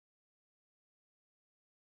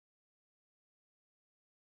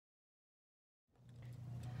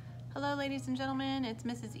Hello ladies and gentlemen, it's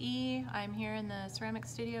Mrs. E. I'm here in the ceramic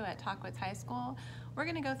studio at Tahquitz High School. We're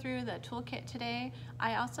going to go through the toolkit today.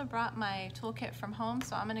 I also brought my toolkit from home,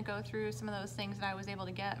 so I'm going to go through some of those things that I was able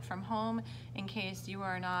to get from home in case you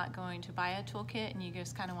are not going to buy a toolkit and you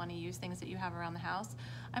just kind of want to use things that you have around the house.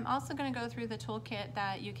 I'm also going to go through the toolkit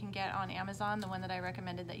that you can get on Amazon, the one that I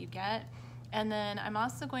recommended that you get. And then I'm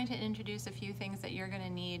also going to introduce a few things that you're going to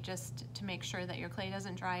need just to make sure that your clay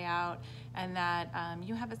doesn't dry out and that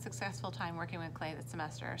you have a successful time working with clay this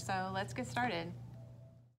semester. So let's get started.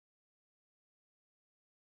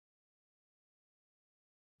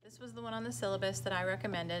 This was the one on the syllabus that I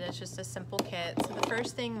recommended. It's just a simple kit. So the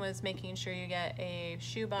first thing was making sure you get a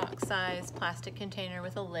shoebox size plastic container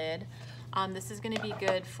with a lid. This is going to be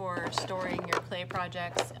good for storing your clay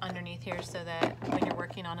projects underneath here so that when you're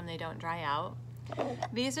working on them they don't dry out.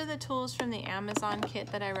 These are the tools from the Amazon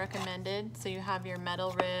kit that I recommended. So you have your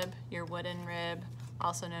metal rib, your wooden rib,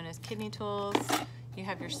 also known as kidney tools. You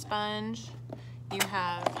have your sponge. You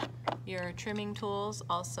have your trimming tools,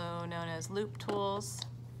 also known as loop tools.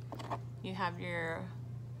 You have your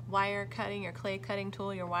wire cutting, your clay cutting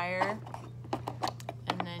tool, your wire.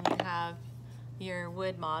 And then you have your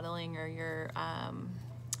wood modeling or your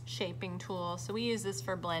shaping tool. So we use this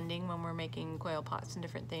for blending when we're making coil pots and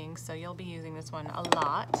different things, so you'll be using this one a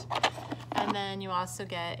lot. And then you also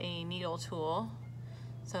get a needle tool,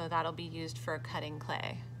 so that'll be used for cutting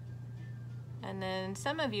clay. And then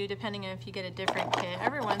some of you, depending on if you get a different kit,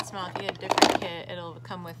 every once in a while if you get a different kit, it'll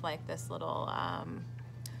come with like this little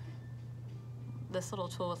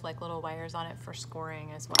tool with like little wires on it for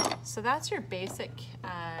scoring as well. So that's your basic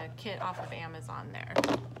kit off of Amazon there.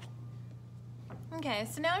 Okay,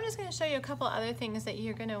 so now I'm just going to show you a couple other things that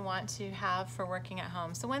you're going to want to have for working at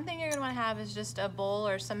home. So one thing you're going to want to have is just a bowl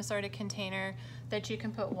or some sort of container that you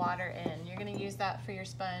can put water in. You're going to use that for your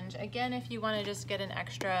sponge. Again, if you want to just get an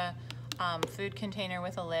extra food container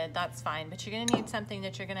with a lid, that's fine, but you're going to need something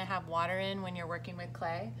that you're going to have water in when you're working with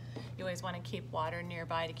clay. You always want to keep water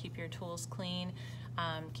nearby to keep your tools clean,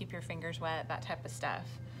 keep your fingers wet, that type of stuff.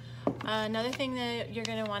 Another thing that you're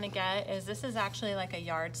going to want to get is this is actually like a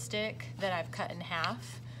yardstick that I've cut in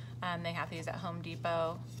half. They have these at Home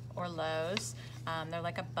Depot or Lowe's. They're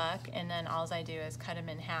like $1, and then all I do is cut them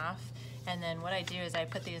in half. And then what I do is I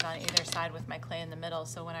put these on either side with my clay in the middle,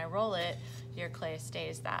 so when I roll it, your clay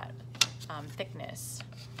stays that thickness.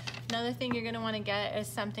 Another thing you're going to want to get is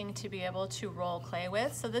something to be able to roll clay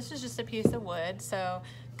with. So this is just a piece of wood, so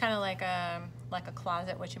kind of like a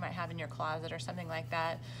closet, what you might have in your closet or something like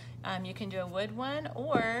that. You can do a wood one,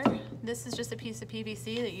 or this is just a piece of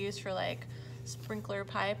PVC that you use for like sprinkler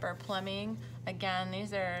pipe or plumbing. Again,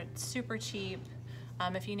 these are super cheap.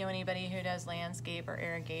 If you know anybody who does landscape or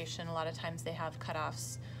irrigation, a lot of times they have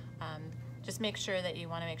cutoffs. Just make sure that you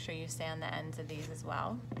want to make sure you sand the ends of these as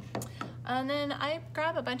well. And then I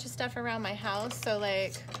grab a bunch of stuff around my house. So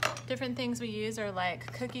like different things we use are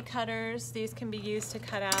like cookie cutters. These can be used to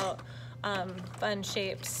cut out fun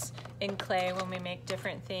shapes in clay when we make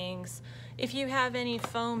different things. If you have any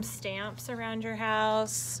foam stamps around your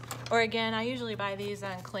house, or again, I usually buy these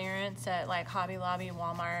on clearance at like Hobby Lobby,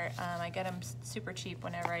 Walmart. I get them super cheap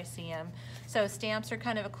whenever I see them. So stamps are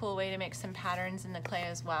kind of a cool way to make some patterns in the clay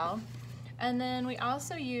as well. And then we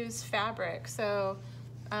also use fabric. So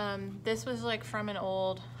this was like from an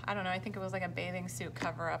old, I don't know, I think it was like a bathing suit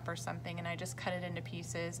cover-up or something, and I just cut it into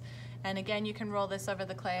pieces. And again, you can roll this over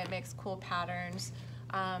the clay. It makes cool patterns.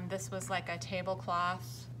 This was like a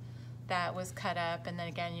tablecloth that was cut up, and then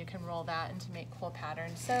again, you can roll that and to make cool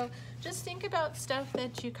patterns. So just think about stuff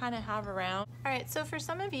that you kind of have around. All right, so for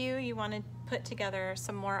some of you, you want to put together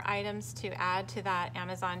some more items to add to that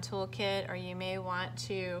Amazon toolkit, or you may want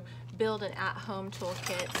to build an at-home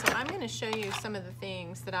toolkit. So I'm going to show you some of the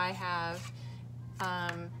things that I have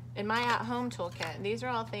in my at-home toolkit. These are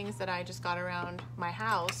all things that I just got around my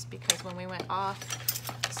house because when we went off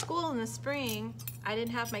school in the spring, I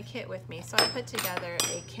didn't have my kit with me, so I put together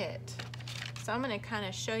a kit. So I'm going to kind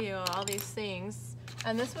of show you all these things,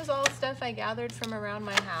 and this was all stuff I gathered from around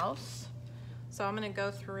my house. So I'm going to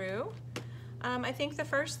go through. I think the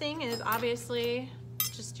first thing is obviously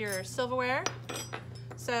just your silverware.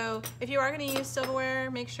 So if you are going to use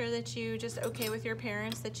silverware, make sure that you just okay with your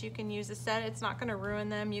parents that you can use a set. It's not going to ruin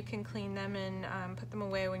them. You can clean them and put them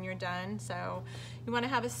away when you're done. So you want to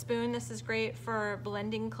have a spoon. This is great for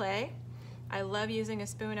blending clay. I love using a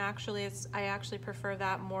spoon actually. I actually prefer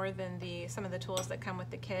that more than some of the tools that come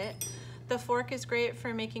with the kit. The fork is great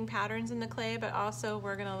for making patterns in the clay, but also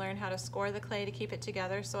we're going to learn how to score the clay to keep it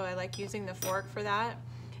together, so I like using the fork for that.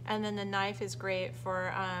 And then the knife is great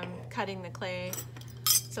for cutting the clay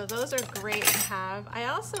So those are great to have. I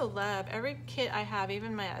also love, every kit I have,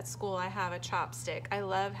 even at school, I have a chopstick. I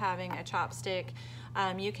love having a chopstick.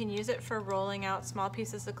 You can use it for rolling out small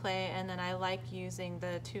pieces of clay, and then I like using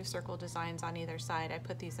the 2 circle designs on either side. I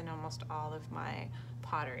put these in almost all of my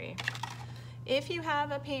pottery. If you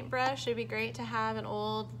have a paintbrush, it'd be great to have an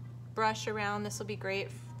old brush around. This will be great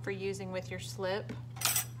for using with your slip.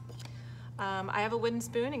 I have a wooden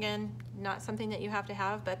spoon, again, not something that you have to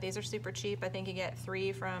have, but these are super cheap. I think you get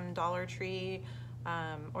 3 from Dollar Tree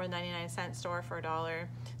or 99-cent store for $1.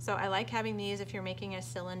 So I like having these. If you're making a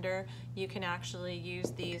cylinder, you can actually use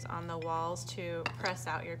these on the walls to press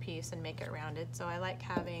out your piece and make it rounded. So I like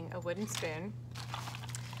having a wooden spoon.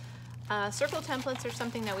 Circle templates are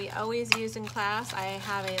something that we always use in class. I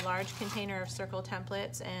have a large container of circle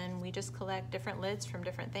templates, and we just collect different lids from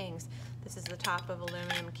different things. This is the top of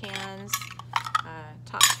aluminum cans,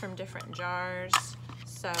 tops from different jars.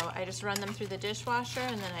 So I just run them through the dishwasher,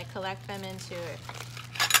 and then I collect them into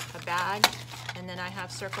a bag, and then I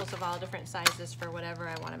have circles of all different sizes for whatever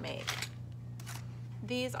I want to make.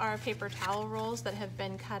 These are paper towel rolls that have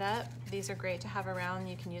been cut up. These are great to have around.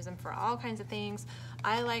 You can use them for all kinds of things.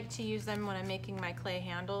 I like to use them when I'm making my clay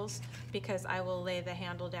handles, because I will lay the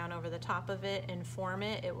handle down over the top of it and form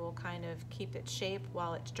it. It will kind of keep its shape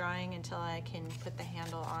while it's drying until I can put the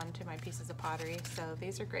handle onto my pieces of pottery. So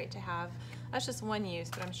these are great to have. That's just one use,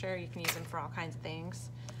 but I'm sure you can use them for all kinds of things.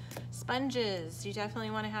 Sponges, you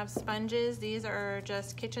definitely want to have sponges. These are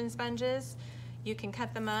just kitchen sponges. You can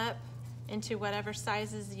cut them up into whatever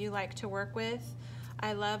sizes you like to work with.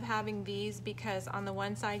 I love having these because on the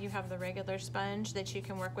one side you have the regular sponge that you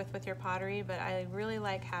can work with your pottery, but I really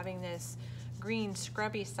like having this green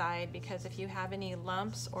scrubby side, because if you have any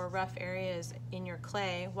lumps or rough areas in your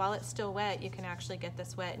clay, while it's still wet, you can actually get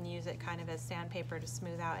this wet and use it kind of as sandpaper to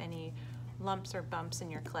smooth out any lumps or bumps in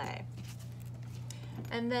your clay.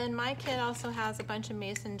 And then my kit also has a bunch of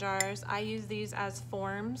mason jars. I use these as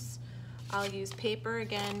forms. I'll use paper.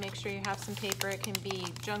 Again, make sure you have some paper. It can be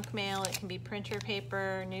junk mail, it can be printer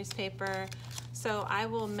paper, newspaper. So I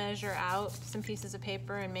will measure out some pieces of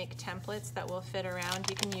paper and make templates that will fit around.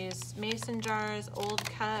 You can use mason jars, old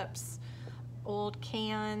cups, old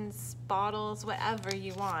cans, bottles, whatever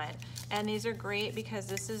you want. And these are great because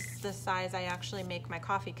this is the size I actually make my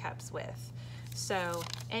coffee cups with. So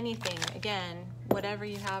anything, again, whatever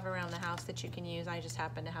you have around the house that you can use. I just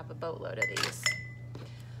happen to have a boatload of these.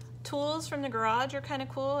 Tools from the garage are kind of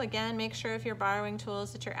cool. Again, make sure if you're borrowing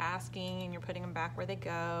tools that you're asking and you're putting them back where they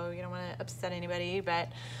go. You don't want to upset anybody, but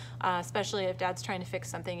especially if Dad's trying to fix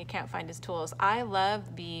something, you can't find his tools. I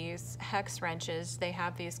love these hex wrenches. They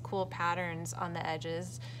have these cool patterns on the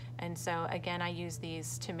edges. And so again, I use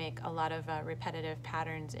these to make a lot of repetitive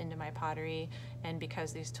patterns into my pottery. And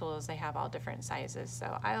because these tools, they have all different sizes.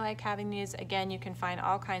 So I like having these. Again, you can find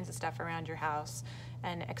all kinds of stuff around your house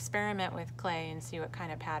and experiment with clay and see what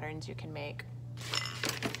kind of patterns you can make.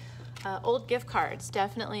 Old gift cards.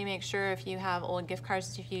 Definitely make sure if you have old gift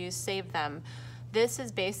cards that you use, save them. This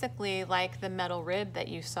is basically like the metal rib that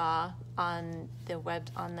you saw on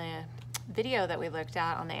the video that we looked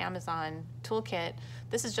at on the Amazon toolkit.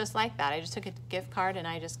 This is just like that. I just took a gift card and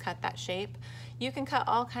I just cut that shape. You can cut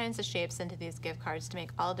all kinds of shapes into these gift cards to make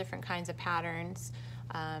all different kinds of patterns.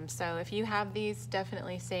 So if you have these,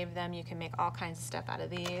 definitely save them. You can make all kinds of stuff out of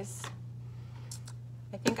these.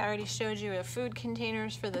 I think I already showed you the food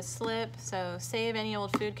containers for the slip. So save any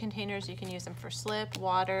old food containers. You can use them for slip,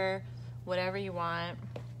 water, whatever you want.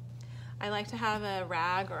 I like to have a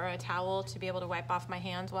rag or a towel to be able to wipe off my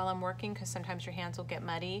hands while I'm working, because sometimes your hands will get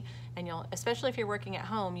muddy, and especially if you're working at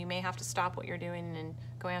home, you may have to stop what you're doing and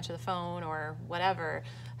go onto the phone or whatever.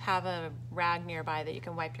 Have a rag nearby that you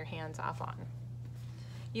can wipe your hands off on.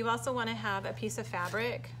 You also want to have a piece of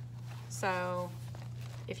fabric. So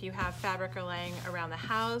if you have fabric laying around the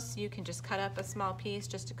house, you can just cut up a small piece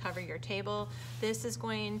just to cover your table. This is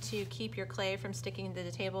going to keep your clay from sticking to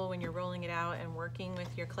the table when you're rolling it out and working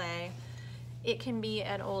with your clay. It can be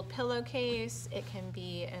an old pillowcase, it can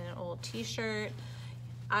be an old t-shirt.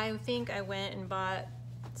 I think I went and bought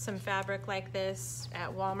some fabric like this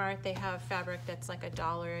at Walmart. They have fabric that's like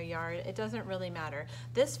 $1 a yard. It doesn't really matter.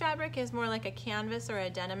 This fabric is more like a canvas or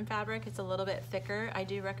a denim fabric. It's a little bit thicker. I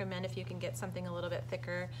do recommend if you can get something a little bit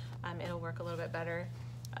thicker, it'll work a little bit better.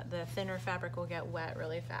 The thinner fabric will get wet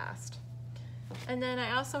really fast. And then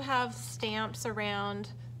I also have stamps around.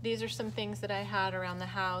 These are some things that I had around the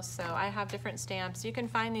house. So I have different stamps. You can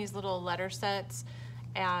find these little letter sets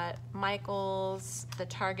at Michael's, the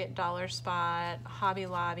Target Dollar Spot, Hobby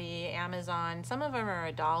Lobby, Amazon. Some of them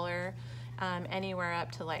are $1, anywhere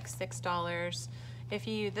up to like $6.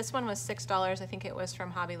 This one was $6. I think it was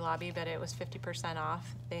from Hobby Lobby, but it was 50%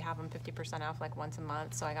 off. They have them 50% off like once a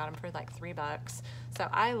month, so I got them for like $3. So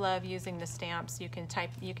I love using the stamps. You can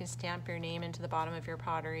stamp your name into the bottom of your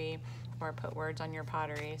pottery or put words on your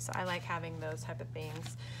pottery. So I like having those type of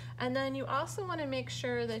things. And then you also want to make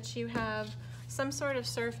sure that you have some sort of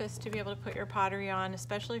surface to be able to put your pottery on,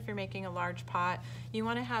 especially if you're making a large pot. You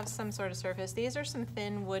want to have some sort of surface. These are some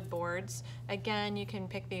thin wood boards. Again, you can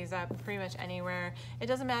pick these up pretty much anywhere. It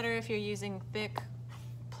doesn't matter if you're using thick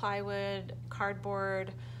plywood,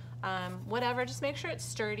 cardboard, whatever, just make sure it's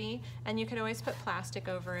sturdy, and you can always put plastic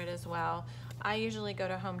over it as well. I usually go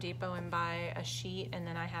to Home Depot and buy a sheet and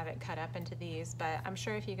then I have it cut up into these, but I'm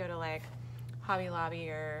sure if you go to like Hobby Lobby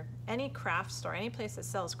or any craft store, any place that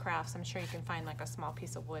sells crafts, I'm sure you can find like a small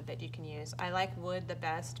piece of wood that you can use. I like wood the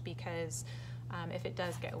best because if it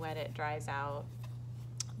does get wet, it dries out.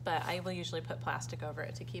 But I will usually put plastic over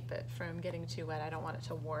it to keep it from getting too wet. I don't want it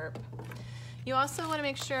to warp. You also want to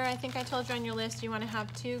make sure, I think I told you on your list, you want to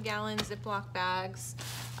have 2-gallon Ziploc bags.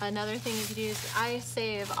 Another thing you could use, I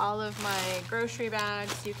save all of my grocery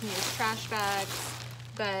bags. You can use trash bags.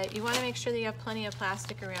 But you want to make sure that you have plenty of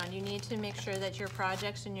plastic around. You need to make sure that your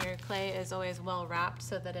projects and your clay is always well wrapped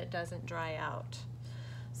so that it doesn't dry out.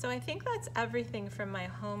 So I think that's everything from my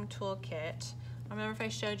home toolkit. I remember if I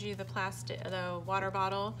showed you the water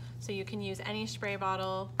bottle, so you can use any spray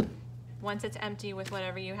bottle once it's empty with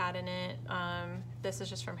whatever you had in it. This is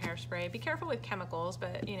just from Hairspray. Be careful with chemicals,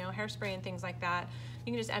 but you know, hairspray and things like that,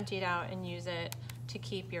 you can just empty it out and use it to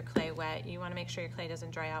keep your clay wet. You want to make sure your clay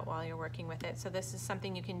doesn't dry out while you're working with it. So this is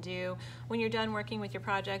something you can do when you're done working with your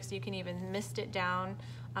projects. You can even mist it down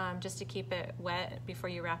just to keep it wet before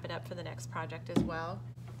you wrap it up for the next project as well.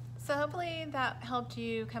 So hopefully that helped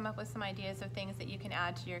you come up with some ideas of things that you can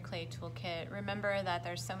add to your clay toolkit. Remember that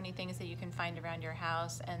there's so many things that you can find around your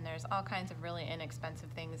house, and there's all kinds of really inexpensive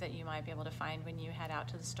things that you might be able to find when you head out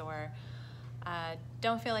to the store.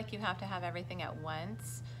 Don't feel like you have to have everything at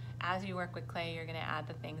once. As you work with clay, you're going to add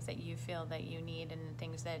the things that you feel that you need and the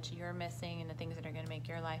things that you're missing and the things that are going to make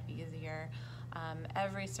your life easier.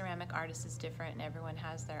 Every ceramic artist is different and everyone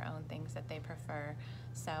has their own things that they prefer.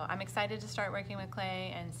 So I'm excited to start working with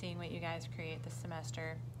clay and seeing what you guys create this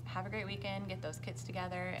semester. Have a great weekend, get those kits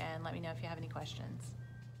together, and let me know if you have any questions.